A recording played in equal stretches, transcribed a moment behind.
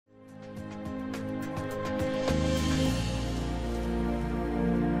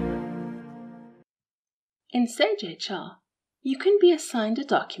In Sage HR, you can be assigned a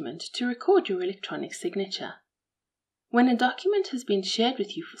document to record your electronic signature. When a document has been shared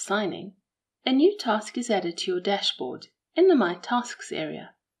with you for signing, a new task is added to your dashboard in the My Tasks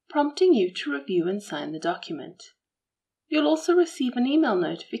area, prompting you to review and sign the document. You'll also receive an email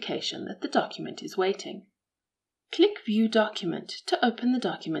notification that the document is waiting. Click View Document to open the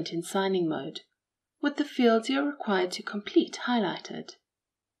document in signing mode, with the fields you are required to complete highlighted.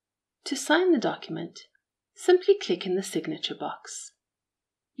 To sign the document, simply click in the signature box.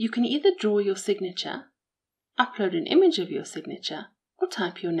 You can either draw your signature, upload an image of your signature, or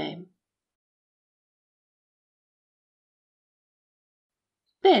type your name.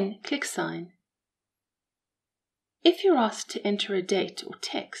 Then click Sign. If you're asked to enter a date or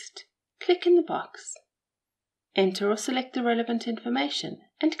text, click in the box. Enter or select the relevant information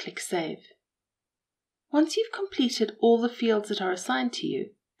and click Save. Once you've completed all the fields that are assigned to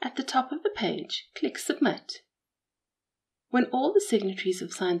you, at the top of the page, click Submit. When all the signatories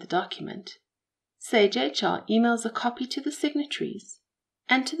have signed the document, Sage HR emails a copy to the signatories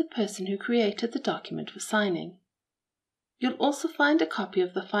and to the person who created the document for signing. You'll also find a copy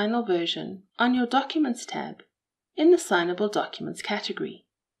of the final version on your Documents tab in the Signable Documents category.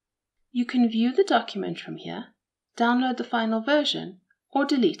 You can view the document from here, download the final version, or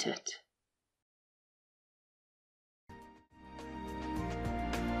delete it.